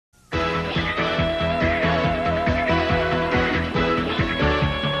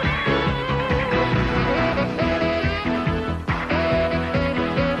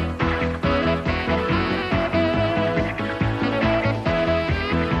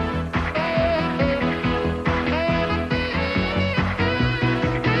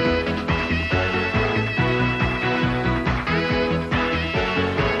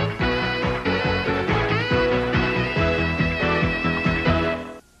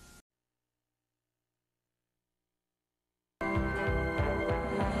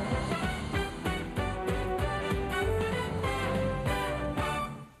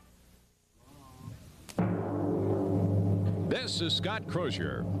This is Scott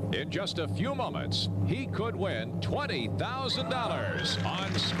Crozier. In just a few moments, he could win $20,000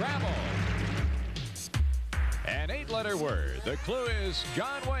 on Scrabble. An 8-letter word. The clue is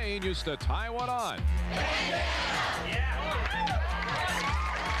John Wayne used to tie one on.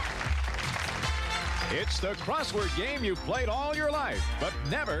 It's the crossword game you played all your life, but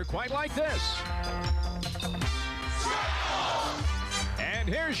never quite like this. And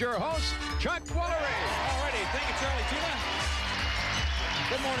here's your host, Chuck Woolery. Alrighty, thank you, Charlie Tuna.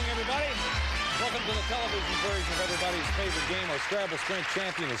 Good morning, everybody. Welcome to the television version of everybody's favorite game. Our Scrabble Sprint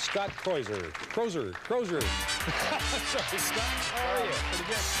champion is Scott Crozier. Crozier. Sorry, Scott. How are you? Pretty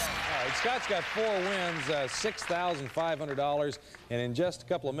good. All right, Scott's got 4 wins, $6,500, and in just a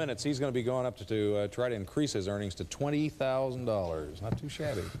couple of minutes, he's going to be going up to try to increase his earnings to $20,000. Not too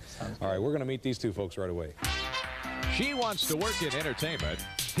shabby. All right, we're going to meet these two folks right away. She wants to work in entertainment.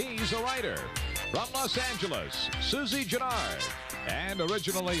 He's a writer. From Los Angeles, Susie Gennard. And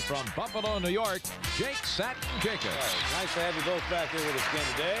originally from Buffalo, New York, Jake Satin-Jacobs. Right, nice to have you both back here with us again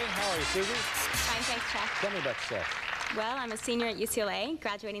today. How are you, Susie? Fine, thanks, Chuck. Tell me about yourself. Well, I'm a senior at UCLA,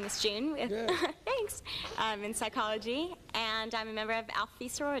 graduating this June with, thanks, in psychology, and I'm a member of Alpha Phi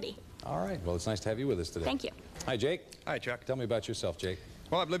sorority. All right, well, it's nice to have you with us today. Thank you. Hi, Jake. Hi, Chuck. Tell me about yourself, Jake.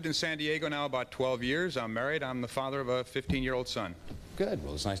 Well, I've lived in San Diego now about 12 years. I'm married. I'm the father of a 15-year-old son. Good.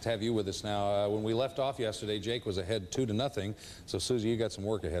 Well, it's nice to have you with us now. When we left off yesterday, Jake was ahead 2-0. So, Susie, you got some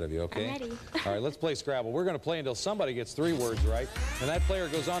work ahead of you, okay? I'm ready. All right, let's play Scrabble. We're going to play until somebody gets 3 words right. And that player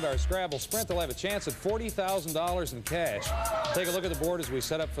goes on to our Scrabble Sprint. They'll have a chance at $40,000 in cash. Take a look at the board as we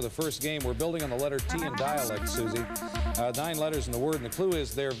set up for the first game. We're building on the letter T in dialect, Susie. 9 letters in the word, and the clue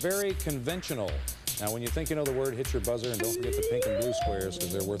is they're very conventional. Now, when you think you know the word, hit your buzzer, and don't forget the pink and blue squares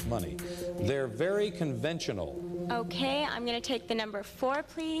because they're worth money. They're very conventional. Okay, I'm going to take the number 4,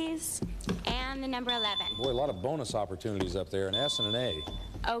 please, and the number 11. Boy, a lot of bonus opportunities up there, an S and an A.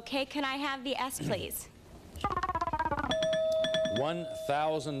 Okay, can I have the S, please?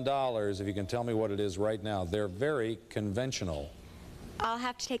 $1,000, if you can tell me what it is right now. They're very conventional. I'll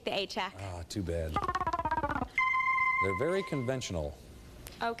have to take the A check. Ah, too bad. They're very conventional.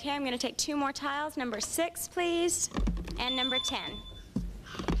 Okay, I'm going to take 2 more tiles. Number 6, please, and number 10.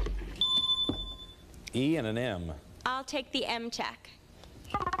 E and an M. I'll take the M check.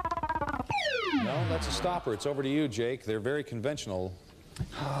 No, that's a stopper. It's over to you, Jake. They're very conventional.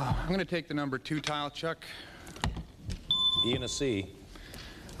 I'm going to take the number 2 tile, Chuck. E and a C.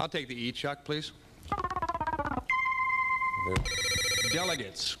 I'll take the E, Chuck, please. They're...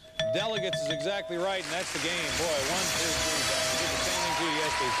 Delegates. Delegates is exactly right, and that's the game. Boy, 1, 2, 3. We did the same thing to you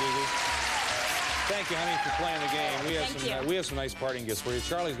yesterday, Susie. Thank you, honey, for playing the game. We have some nice parting gifts for you.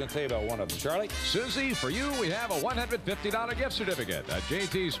 Charlie's going to tell you about one of them. Charlie? Susie, for you, we have a $150 gift certificate, a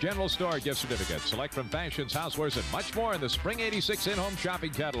JT's General Store gift certificate. Select from fashions, housewares, and much more in the Spring '86 in-home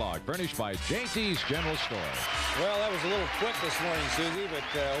shopping catalog, furnished by JT's General Store. Well, that was a little quick this morning, Susie, but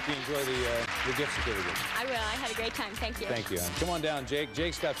I hope you enjoy the gift certificate. I will. I had a great time. Thank you. Thank you, hon. Come on down, Jake.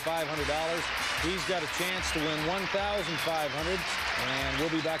 Jake's got $500. He's got a chance to win $1,500. And we'll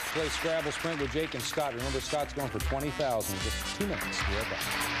be back to play Scrabble Sprint with Jake and Scott. Remember, Scott's going for $20,000 in just 2 minutes. Be right back.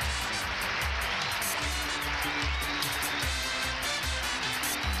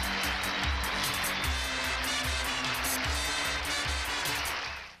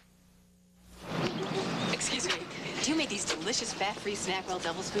 Excuse me, do you make these delicious fat-free Snackwell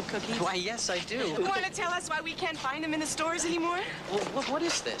Devil's Food cookies? Why, yes, I do. Want to tell us why we can't find them in the stores anymore? Well, what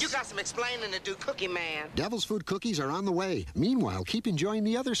is this? You got some explaining to do, Cookie Man. Devil's Food cookies are on the way. Meanwhile, keep enjoying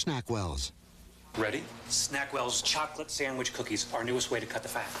the other Snackwells. Ready? Snackwell's chocolate sandwich cookies, our newest way to cut the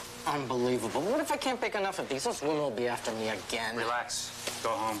fat. Unbelievable. What if I can't bake enough of these? Those women will be after me again. Relax. Go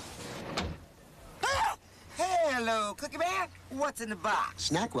home. Ah! Hello, Cookie Man. What's in the box?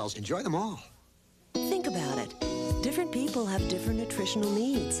 Snackwells, enjoy them all. Think about it. Different people have different nutritional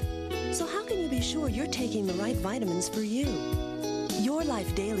needs. So how can you be sure you're taking the right vitamins for you? Your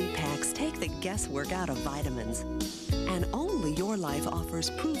Life Daily Packs take the guesswork out of vitamins. And only Your Life offers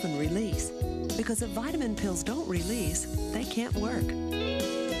proven release. Because if vitamin pills don't release, they can't work.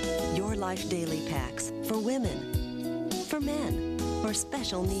 Your Life Daily Packs for women, for men, for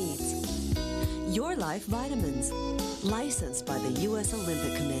special needs. Your Life Vitamins, licensed by the U.S.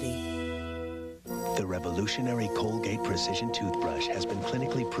 Olympic Committee. The revolutionary Colgate Precision Toothbrush has been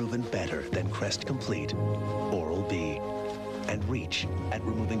clinically proven better than Crest Complete, Oral-B, and Reach at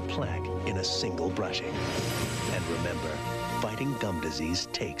removing plaque in a single brushing. And remember, fighting gum disease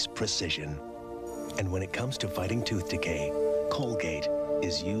takes precision. And when it comes to fighting tooth decay, Colgate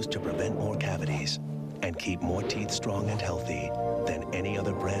is used to prevent more cavities and keep more teeth strong and healthy than any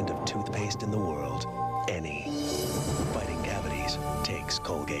other brand of toothpaste in the world. Any. Fighting cavities fix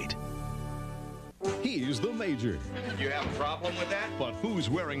Colgate. He's the Major. You have a problem with that? But who's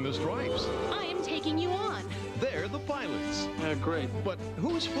wearing the stripes? I am taking you on. They're the pilots. Great. But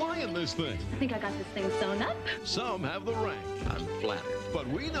who's flying this thing? I think I got this thing sewn up. Some have the rank. I'm flattered. But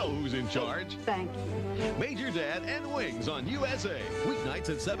we know who's in charge. Thank you. Major Dad and Wings on USA. Weeknights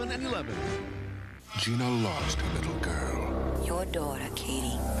at 7 and 11. Gina lost a little girl. Your daughter,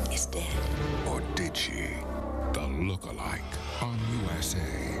 Katie, is dead. Or did she? The Look-alike on USA.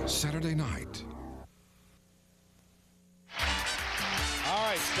 Saturday night. All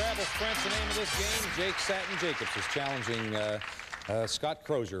right, Scrabble Sprint's the name of this game. Jake Satin Jacobs is challenging Scott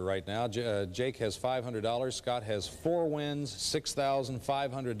Crozier right now. Jake has $500. Scott has 4 wins,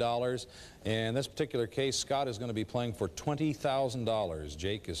 $6,500. In this particular case, Scott is going to be playing for $20,000.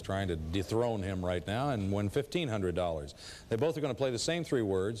 Jake is trying to dethrone him right now and win $1,500. They both are going to play the same 3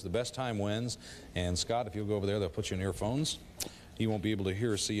 words. The best time wins. And Scott, if you'll go over there, they'll put you in earphones. You won't be able to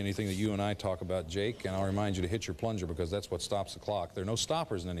hear or see anything that you and I talk about, Jake, and I'll remind you to hit your plunger because that's what stops the clock. There are no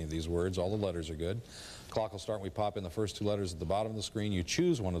stoppers in any of these words. All the letters are good. The clock will start when we pop in the first 2 letters at the bottom of the screen. You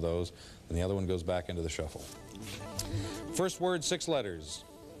choose one of those, and the other one goes back into the shuffle. First word, 6 letters.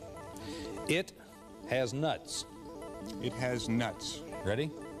 It has nuts. It has nuts.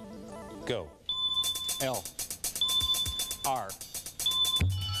 Ready? Go. L. R.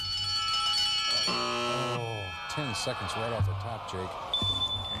 10 seconds right off the top, Jake.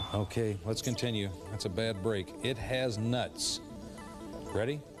 Okay, let's continue. That's a bad break. It has nuts.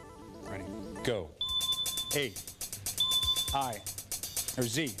 Ready? Ready. Go. A. I. Or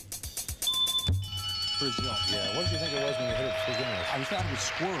Z. Brazil. Yeah, what did you think it was when you hit it to begin with? I thought it was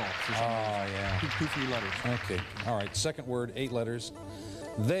squirrel for some reason. Yeah. 2 letters. Okay, all right. Second word, 8 letters.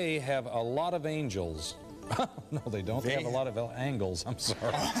 They have a lot of angels. No, they don't. They have a lot of angles. I'm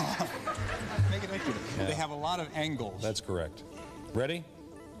sorry. Make it accurate. Yeah. They have a lot of angles. That's correct. Ready?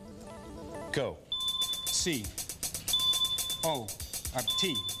 Go. C. O.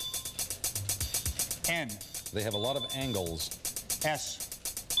 T. N. They have a lot of angles. S.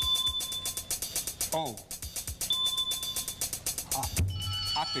 O.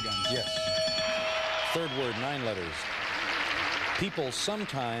 Octagons. Yes. Third word, 9 letters. People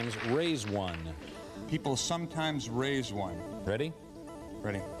sometimes raise one. People sometimes raise one. Ready?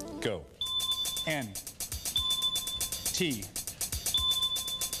 Ready. Go. N. T.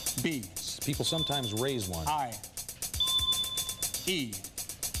 B. People sometimes raise one. I. E.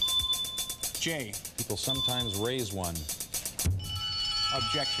 J. People sometimes raise one.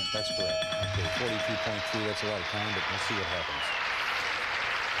 Objection. That's correct. Okay, 42.3, that's a lot of time, but let's see what happens.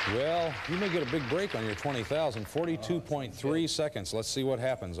 Well, you may get a big break on your 20,000. 42.3 seconds. Let's see what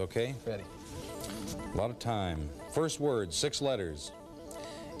happens, okay? Ready. A lot of time. First word, 6 letters.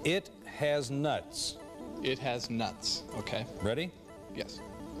 It has nuts. It has nuts. Okay. Ready? Yes.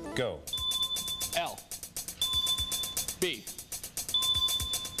 Go. L. B.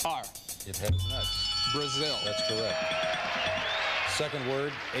 R. It has nuts. Brazil. That's correct. Second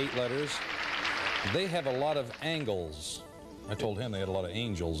word, 8 letters. They have a lot of angles. I told him they had a lot of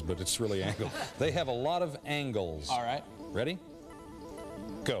angels, but it's really angles. They have a lot of angles. All right. Ready?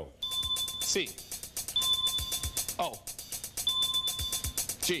 Go. C. O.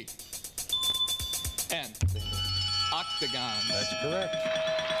 G. N. Octagons. That's correct.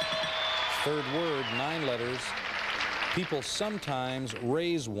 Third word, 9 letters. People sometimes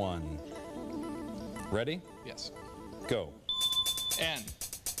raise one. Ready? Yes. Go. N.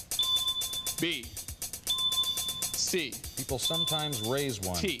 B. C. People sometimes raise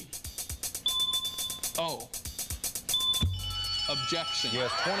one. T. O. Objection.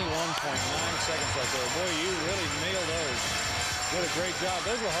 Yes, 21.9 seconds right there. Boy, you really nailed those. Did a great job.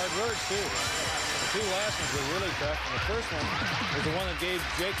 Those were hard words, too. The 2 last ones were really tough. And the first one was the one that gave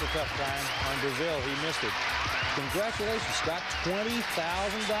Jake a tough time on Brazil. He missed it. Congratulations, Scott. $20,000.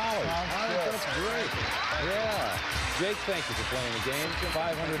 That's great. Yeah. Jake, thank you for playing the game.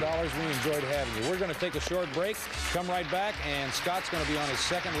 $500. We enjoyed having you. We're going to take a short break, come right back, and Scott's going to be on his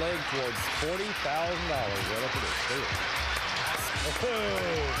second leg towards $40,000. Right up to this. Stay with us.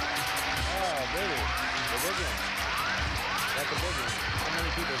 Oh, baby. The big one. That's the big one. How many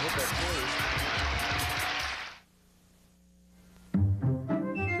people hit that 40?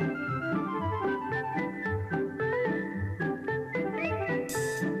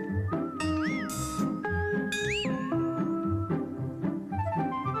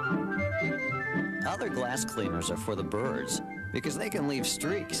 Other glass cleaners are for the birds because they can leave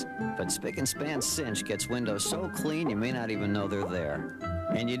streaks, but Spick and Span Cinch gets windows so clean you may not even know they're there.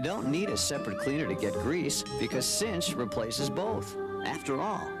 And you don't need a separate cleaner to get grease because Cinch replaces both. After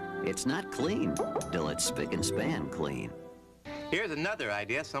all, it's not clean till it's Spick and Span clean. Here's another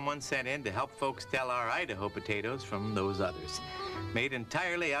idea someone sent in to help folks tell our Idaho potatoes from those others. Made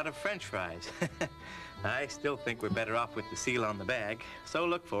entirely out of French fries. I still think we're better off with the seal on the bag, so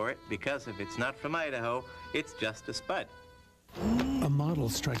look for it, because if it's not from Idaho, it's just a spud. A model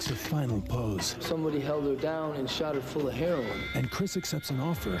strikes her final pose. Somebody held her down and shot her full of heroin. And Chris accepts an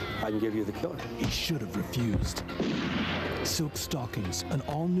offer. I can give you the killer. He should have refused. Silk Stockings, an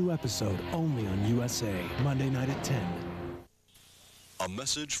all-new episode only on USA, Monday night at 10. A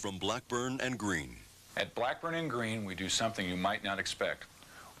message from Blackburn and Green. At Blackburn and Green, we do something you might not expect.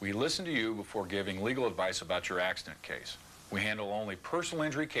 We listen to you before giving legal advice about your accident case. We handle only personal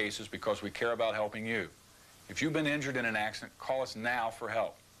injury cases because we care about helping you. If you've been injured in an accident, call us now for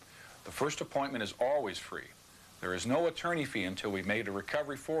help. The first appointment is always free. There is no attorney fee until we've made a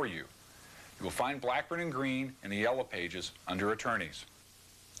recovery for you. You will find Blackburn and Green in the yellow pages under attorneys.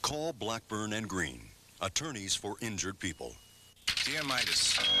 Call Blackburn and Green, attorneys for injured people. Dear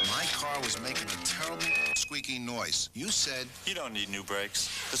Midas, my car was making a terrible squeaking noise. You said... You don't need new brakes.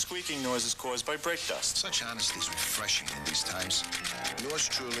 The squeaking noise is caused by brake dust. Such honesty is refreshing in these times. Yours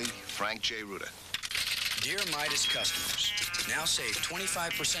truly, Frank J. Rutter. Dear Midas customers, now save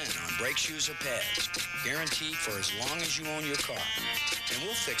 25% on brake shoes or pads, guaranteed for as long as you own your car. And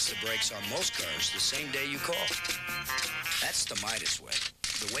we'll fix the brakes on most cars the same day you call. That's the Midas way,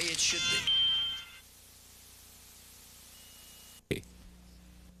 the way it should be.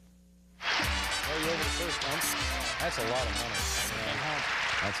 Oh, you over the first one? That's a lot of money.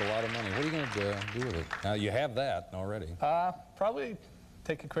 That's a lot of money. What are you going to do with it? Now, you have that already. Probably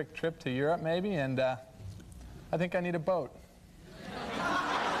take a quick trip to Europe, maybe, and I think I need a boat.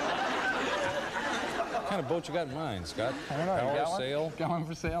 What kind of boat you got in mind, Scott? I don't know. Power, sail? Got one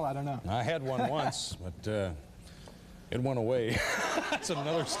for sale? I don't know. I had one once, but it went away. That's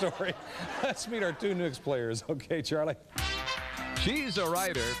another story. Let's meet our two Knicks players. Okay, Charlie? She's a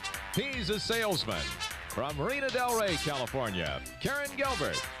writer. He's a salesman. From Marina Del Rey, California, Karen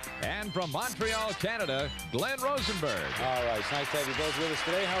Gilbert. And from Montreal, Canada, Glenn Rosenberg. All right, it's nice to have you both with us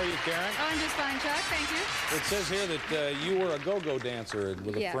today. How are you, Karen? Oh, I'm just fine, Chuck. Thank you. It says here that you were a go-go dancer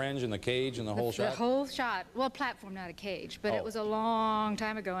with a fringe and the cage and the whole shot. The whole shot. Well, platform, not a cage. But it was a long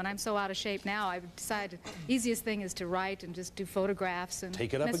time ago, and I'm so out of shape now, I've decided the easiest thing is to write and just do photographs. And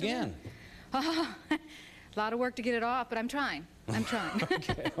take it up again. Oh, a lot of work to get it off, but I'm trying. I'm trying.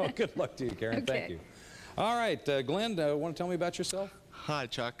 Okay. Well, good luck to you, Karen. Okay. Thank you. All right, Glenn, want to tell me about yourself? Hi,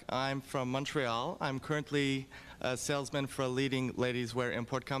 Chuck. I'm from Montreal. I'm currently a salesman for a leading ladies' wear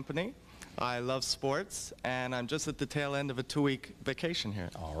import company. I love sports, and I'm just at the tail end of a 2-week vacation here.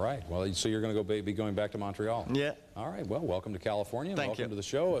 All right. Well, so you're going to be going back to Montreal? Yeah. All right. Well, welcome to California. Thank you. Welcome to the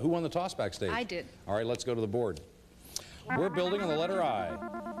show. Who won the toss backstage? I did. All right, let's go to the board. We're building on the letter I,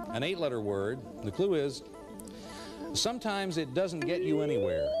 an 8-letter word. The clue is, sometimes it doesn't get you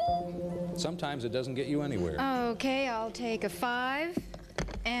anywhere. Sometimes it doesn't get you anywhere. Okay, I'll take a 5,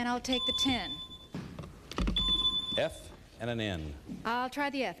 and I'll take the 10. F and an N. I'll try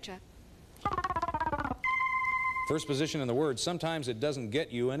the F, Chuck. First position in the word, sometimes it doesn't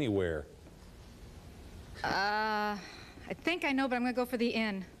get you anywhere. I think I know, but I'm going to go for the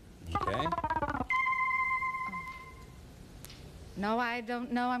N. Okay. No, I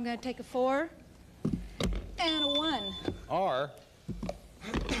don't know. I'm going to take a 4 and a 1. R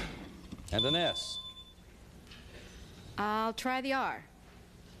and an S. I'll try the R.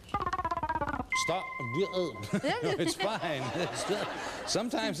 Stop. No, it's fine.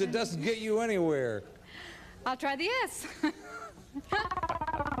 Sometimes it doesn't get you anywhere. I'll try the S.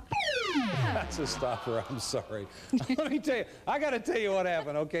 That's a stopper. I'm sorry. Let me tell you, I got to tell you what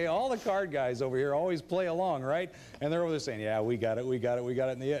happened, okay? All the card guys over here always play along, right? And they're over there saying, yeah, we got it, we got it, we got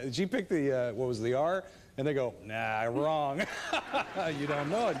it. And she picked the, what was the R? And they go, nah, wrong. You don't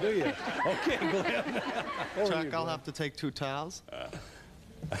know it, do you? Okay, Glenn. Chuck, I'll have to take 2 tiles.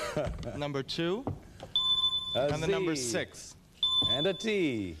 Number 2. And the number 6. And a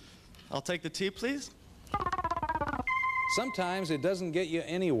T. I'll take the T, please. Sometimes it doesn't get you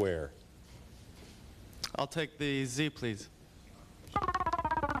anywhere. I'll take the Z, please.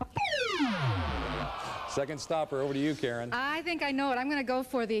 Second stopper, over to you, Karen. I think I know it. I'm going to go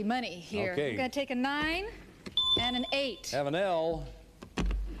for the money here. Okay. I'm going to take a 9 and an 8. Have an L.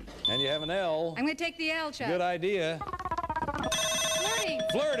 And you have an L. I'm going to take the L, Chuck. Good idea. Flirting.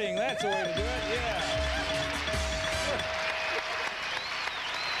 Flirting, that's the way to do it, yeah.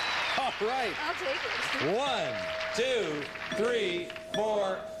 All right. I'll take it. 1, 2, 3,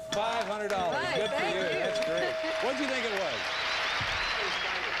 4, $500. Right, good for you. you. That's great. What did you think it was?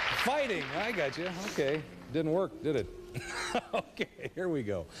 Fighting. I got you. Okay. Didn't work, did it? Okay, here we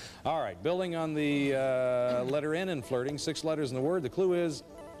go. All right, building on the letter N in flirting, 6 letters in the word. The clue is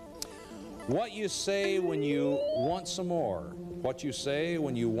what you say when you want some more. What you say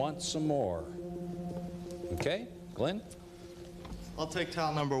when you want some more. Okay, Glenn? I'll take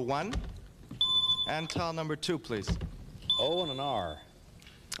tile number 1 and tile number 2, please. O and an R.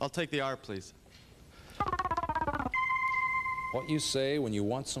 I'll take the R, please. What you say when you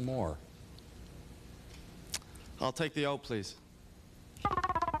want some more. I'll take the O, please.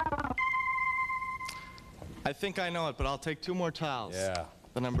 I think I know it, but I'll take 2 more tiles. Yeah.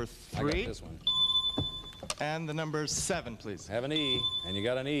 The number I 3. got this one. And the number 7, please. Have an E, and you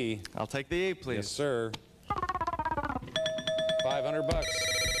got an E. I'll take the E, please. Yes, sir. 500 bucks.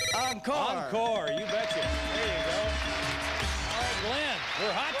 Encore! Encore, you betcha. There you go. All right, Glenn,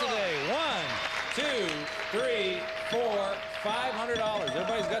 we're hot today. 1, 2, 3, 4, $500.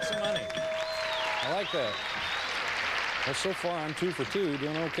 Everybody's got some money. I like that. Well, so far I'm 2 for 2,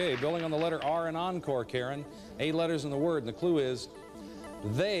 doing okay. Building on the letter R in encore, Karen. 8 letters in the word, and the clue is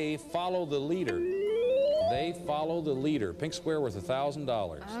they follow the leader. They follow the leader. Pink square worth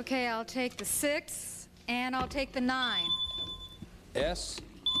 $1,000. Okay, I'll take the 6, and I'll take the 9. S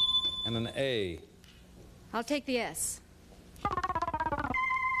and an A. I'll take the S.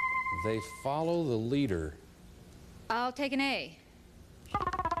 They follow the leader. I'll take an A.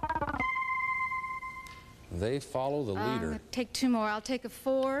 They follow the leader. I'll take 2 more. I'll take a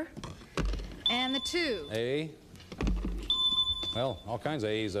 4 and the 2. A. Well, all kinds of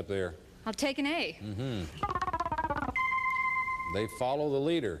A's up there. I'll take an A. Mm-hmm. They follow the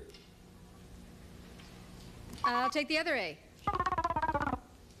leader. I'll take the other A.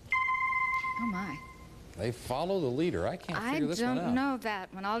 Oh, my. They follow the leader. I can't figure this one out. I don't know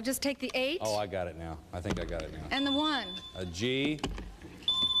that one. I'll just take the 8. Oh, I got it now. I think I got it now. And the 1. A G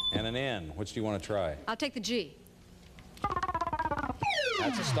and an N. Which do you want to try? I'll take the G.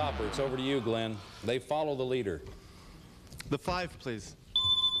 That's a stopper. It's over to you, Glenn. They follow the leader. The 5, please.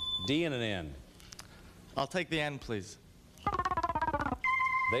 D and an N. I'll take the N, please.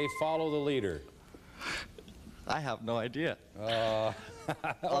 They follow the leader. I have no idea.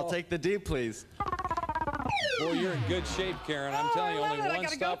 I'll take the D, please. Boy, you're in good shape, Karen. I'm telling you, only one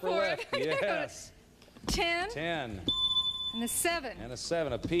stopper left. Yes. 10. 10. And a 7. And a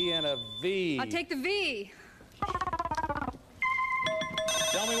 7. A P and a V. I'll take the V.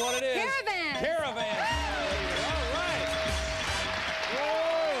 Tell me what it is. Caravan. Caravan. All right. Whoa.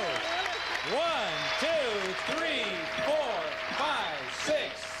 1, 2, 3, 4, 5, 6,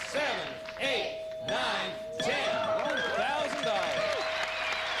 7, 8, 9, 10. $1,000.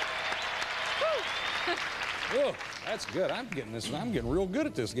 Whoa, that's good. I'm getting real good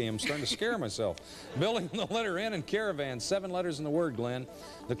at this game. I'm starting to scare myself. Building on the letter N in caravan. 7 letters in the word, Glenn.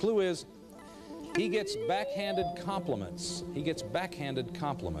 The clue is he gets backhanded compliments. He gets backhanded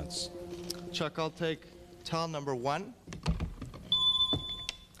compliments. Chuck, I'll take tile number 1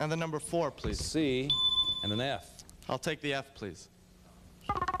 and the number 4, please. C and an F. I'll take the F, please.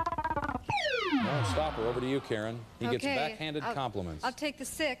 No, stopper. Over to you, Karen. He gets backhanded compliments. I'll take the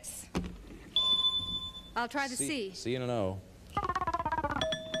 6. I'll try the C. C and an O.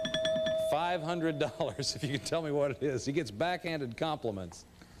 $500 if you can tell me what it is. He gets backhanded compliments.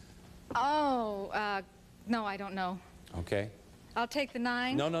 Oh, no, I don't know. Okay. I'll take the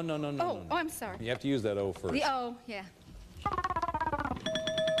 9. No. Oh, I'm sorry. You have to use that O first. The O, yeah.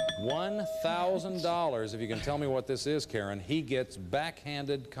 $1,000 if you can tell me what this is, Karen. He gets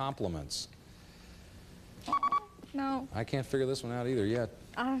backhanded compliments. No. I can't figure this one out either yet.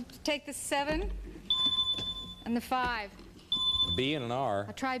 I'll take the 7 and the 5. B and an R.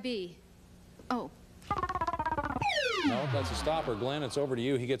 I'll try B. Oh. No, that's a stopper. Glenn, it's over to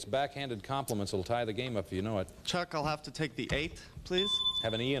you. He gets backhanded compliments. It'll tie the game up if you know it. Chuck, I'll have to take the 8, please.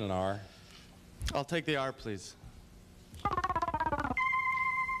 Have an E and an R. I'll take the R, please.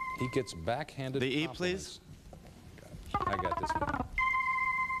 He gets backhanded The compliments. E, please. I got this one.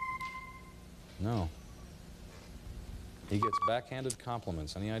 No. He gets backhanded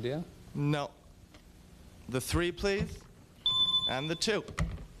compliments. Any idea? No. The 3, please. And the 2.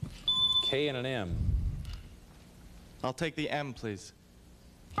 K and an M. I'll take the M, please.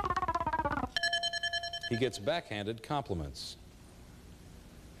 He gets backhanded compliments.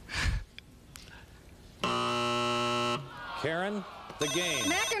 Karen, the game.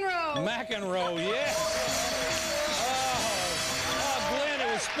 McEnroe. McEnroe, yes. Oh, Glenn,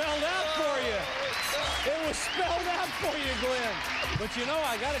 it was spelled out for you. It was spelled out for you, Glenn. But you know,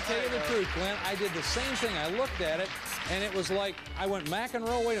 I got to tell you the truth, Glenn. I did the same thing. I looked at it, and it was like, I went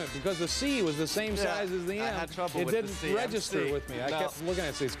McEnroe, wait a minute, because the C was the same size as the M. I had trouble it with the didn't C. register with me. I kept looking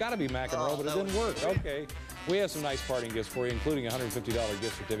at C. It's got to be McEnroe, but it didn't work. Okay. We have some nice parting gifts for you, including a $150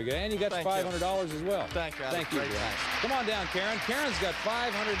 gift certificate, and you got $500 as well. Thank you. Thank you. Come on down, Karen. Karen's got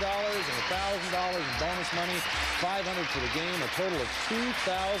 $500 and $1,000 in bonus money, $500 for the game, a total of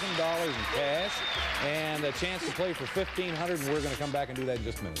 $2,000 in cash, and a chance to play for $1,500. And we're going to come back and do that in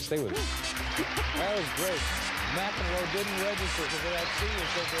just a minute. Stay with us. That was great. McEnroe didn't register because that C was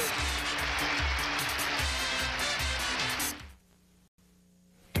so good.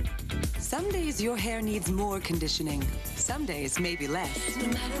 Some days your hair needs more conditioning. Some days maybe less. No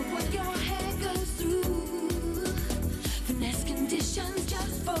matter what your hair goes through, Finesse conditions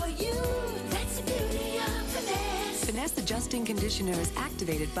just for you. That's the beauty of Finesse. Finesse Adjusting Conditioner is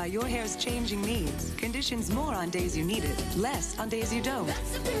activated by your hair's changing needs. Conditions more on days you need it, less on days you don't.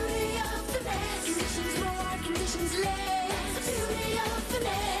 That's the beauty of Finesse. Conditions more, conditions less. That's the beauty of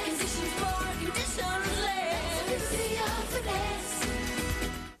Finesse. Conditions more, conditions less. That's the beauty of Finesse.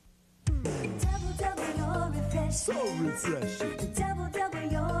 So refreshing. Double,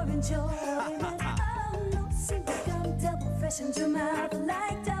 your enjoyment. Oh, no single gum, double freshened your mouth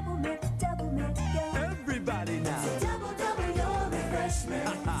like double mint gum. Everybody now. So double your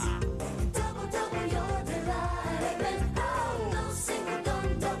refreshment. double your delight. Oh, no single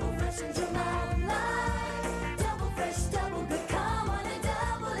gum, double freshened your mouth like double fresh, double good. Come on and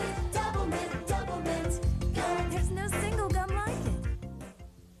double it. Double mint gum. There's no single gum like it.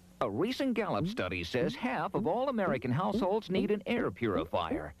 A recent Gallup study says half of all American households need an air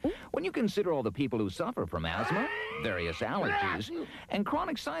purifier. When you consider all the people who suffer from asthma, various allergies, and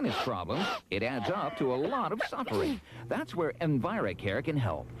chronic sinus problems, it adds up to a lot of suffering. That's where EnviroCare can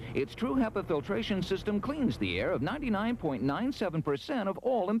help. Its true HEPA filtration system cleans the air of 99.97% of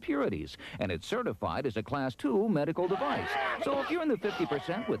all impurities, and it's certified as a Class 2 medical device. So if you're in the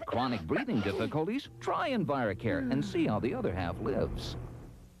 50% with chronic breathing difficulties, try EnviroCare and see how the other half lives.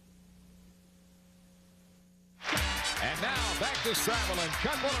 And now, back to Scrabble and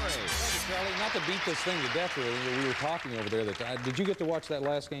Chuck Woolery. Charlie, not to beat this thing to death, we were talking over there. Did you get to watch that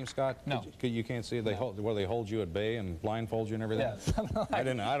last game, Scott? No. You can't see it? They hold you at bay and blindfold you and everything? Yes. I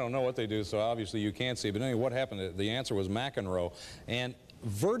don't know what they do, so obviously you can't see. But anyway, what happened? The answer was McEnroe. And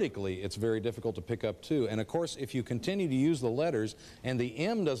vertically, it's very difficult to pick up, too. And, of course, if you continue to use the letters and the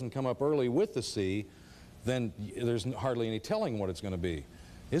M doesn't come up early with the C, then there's hardly any telling what it's going to be.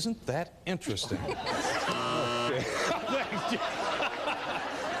 Isn't that interesting? Okay.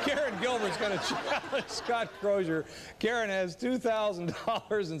 Karen Gilbert's going to challenge Scott Crozier. Karen has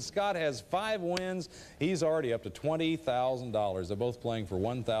 $2,000 and Scott has 5 wins. He's already up to $20,000. They're both playing for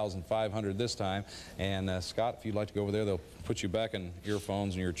 $1,500 this time. And Scott, if you'd like to go over there, they'll put you back in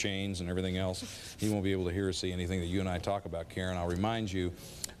earphones and your chains and everything else. You won't be able to hear or see anything that you and I talk about, Karen. I'll remind you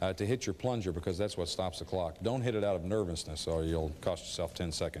to hit your plunger because that's what stops the clock. Don't hit it out of nervousness or you'll cost yourself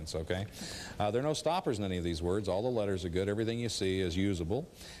 10 seconds, okay? There are no stoppers in any of these words. All the letters are good. Everything you see is usable.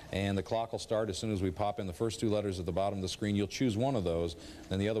 And the clock will start as soon as we pop in the first 2 letters at the bottom of the screen. You'll choose one of those,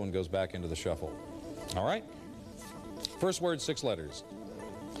 then the other one goes back into the shuffle. All right? First word, 6 letters.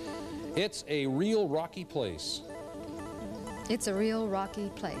 It's a real rocky place. It's a real rocky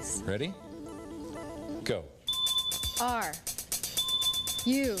place. Ready? Go. R.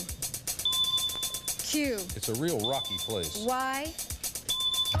 U. Q. It's a real rocky place. Y.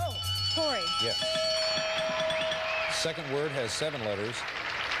 Oh, Corey. Yes. Second word has 7 letters.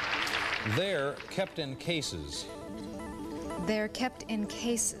 They're kept in cases. They're kept in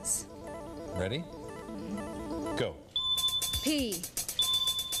cases. Ready? Go. P.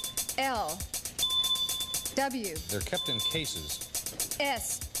 L. W. They're kept in cases.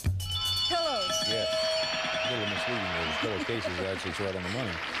 S. Pillows. Yes. A little misleading there. The pillow cases are actually right on the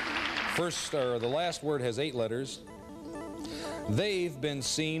money. The last word has 8 letters. They've been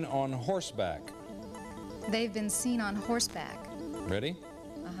seen on horseback. They've been seen on horseback. Ready?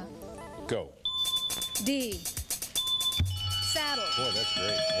 Uh-huh. Go. D. Saddle. Boy, that's great.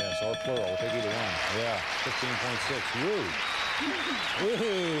 Yes, or plural. We'll take either one. Yeah, 15.6. Woo.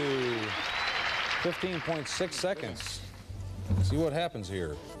 Woohoo. 15.6 seconds. See what happens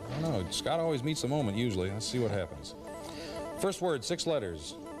here. I don't know. Scott always meets the moment, usually. Let's see what happens. First word, 6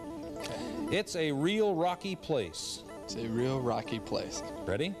 letters. It's a real rocky place. It's a real rocky place.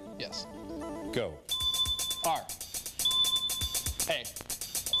 Ready? Yes. Go. R. A.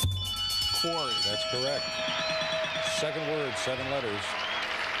 Quarry. That's correct. Second word, 7 letters.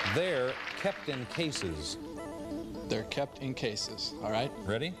 They're kept in cases. They're kept in cases. All right?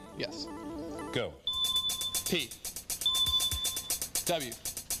 Ready? Yes. Go. P. W.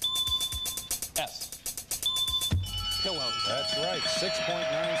 S. Pillows. That's right.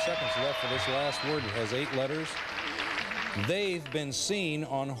 6.9 seconds left for this last word. It has 8 letters. They've been seen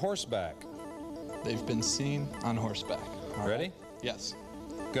on horseback. They've been seen on horseback. All Ready? right. Yes.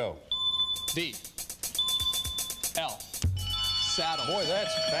 Go. D. L. Saddle. Boy,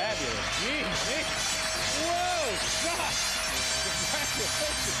 that's fabulous. Gee. Whoa, Scott!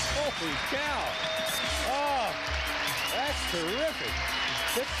 Congratulations. Holy cow. Oh, that's terrific.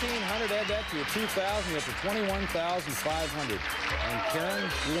 1,500, add that to your 2,000, you're up to 21,500. And Karen,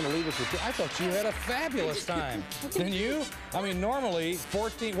 you're going to leave us with, I thought you had a fabulous time. Didn't you? I mean, normally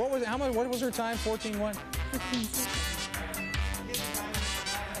 14, what was it, what was her time? 14 what?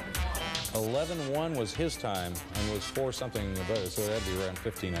 11-1 was his time and was 4 something above it, so that'd be around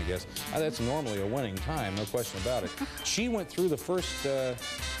 15, I guess. That's normally a winning time, no question about it. She went through the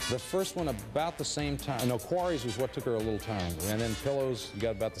first one about the same time. No, Quarries was what took her a little time. And then Pillows, you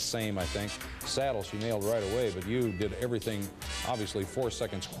got about the same, I think. Saddle, she nailed right away, but you did everything, obviously, 4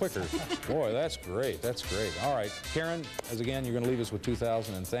 seconds quicker. Boy, that's great. That's great. All right, Karen, as again, you're going to leave us with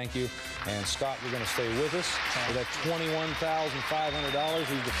 2,000, and thank you. And Scott, you're going to stay with us for that $21,500.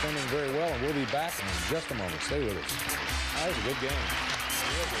 He's defending very well, and we'll be back in just a moment. Stay with us. That was a good game.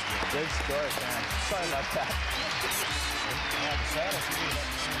 Good story, man. Sorry about that.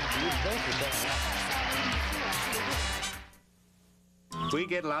 We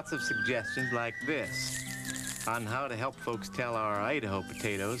get lots of suggestions like this on how to help folks tell our Idaho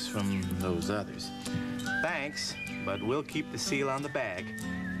potatoes from those others. Thanks, but we'll keep the seal on the bag.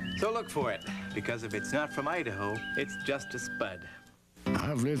 So look for it, because if it's not from Idaho, it's just a spud.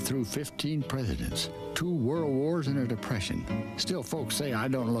 I've lived through 15 presidents, 2 world wars, and a depression. Still, folks say I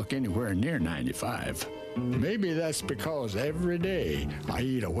don't look anywhere near 95. Maybe that's because every day I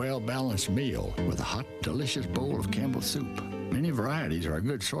eat a well-balanced meal with a hot, delicious bowl of Campbell's soup. Many varieties are a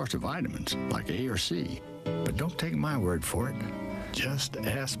good source of vitamins, like A or C. But don't take my word for it. Just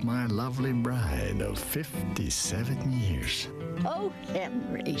ask my lovely bride of 57 years. Oh,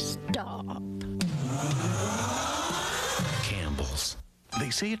 Henry, stop. Campbell's. They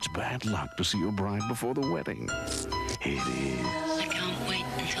say it's bad luck to see your bride before the wedding. It is. I can't wait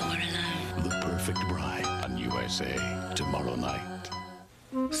until we're alone. The Perfect Bride on USA tomorrow night.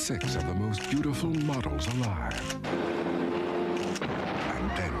 6 of the most beautiful models alive.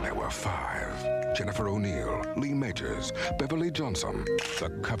 And then there were 5. Jennifer O'Neill, Lee Majors, Beverly Johnson. The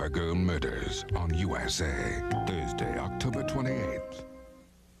Cover Girl Murders on USA. Thursday, October 28th.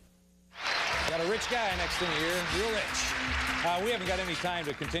 Got a rich guy next thing you hear, real rich. We haven't got any time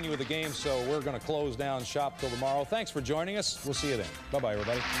to continue with the game, so we're going to close down shop till tomorrow. Thanks for joining us. We'll see you then. Bye-bye,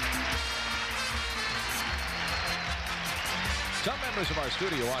 everybody. Some members of our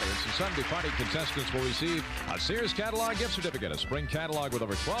studio audience and some departing contestants will receive a Sears Catalog gift certificate, a spring catalog with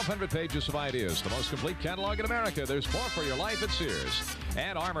over 1,200 pages of ideas. The most complete catalog in America. There's more for your life at Sears.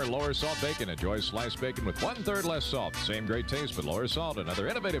 And Armour Lower Salt Bacon. Enjoy sliced bacon with 1/3 less salt. Same great taste, but lower salt. Another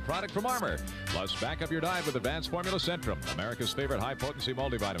innovative product from Armour. Plus, back up your diet with Advanced Formula Centrum. America's favorite high-potency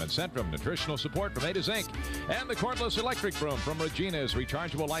multivitamin. Centrum, nutritional support from A to Zinc. And the cordless electric broom from Regina is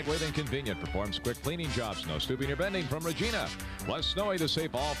rechargeable, lightweight, and convenient. Performs quick cleaning jobs. No stooping or bending from Regina. Plus, Snowy to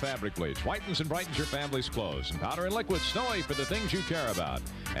save all fabric bleach. Whitens and brightens your family's clothes. And powder and liquid Snowy for the things you care about.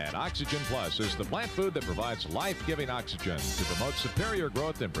 And Oxygen Plus is the plant food that provides life-giving oxygen to promote superior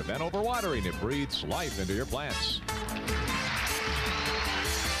growth and prevent overwatering. It breathes life into your plants.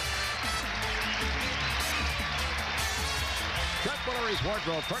 Chuck Woolery's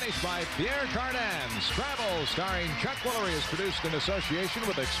wardrobe furnished by Pierre Cardin. Scrabble, starring Chuck Woolery, is produced in association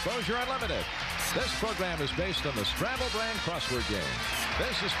with Exposure Unlimited. This program is based on the Scrabble brand crossword game.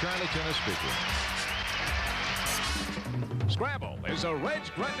 This is Charlie Tuna speaking. Scrabble is a Reg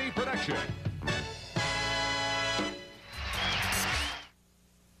Grundy production.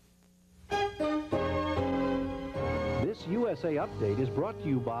 This USA Update is brought to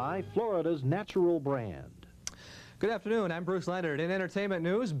you by Florida's Natural Brand. Good afternoon, I'm Bruce Leonard. In entertainment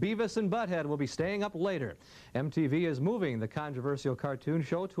news, Beavis and Butthead will be staying up later. MTV is moving the controversial cartoon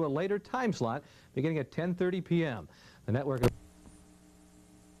show to a later time slot beginning at 10:30 p.m. The network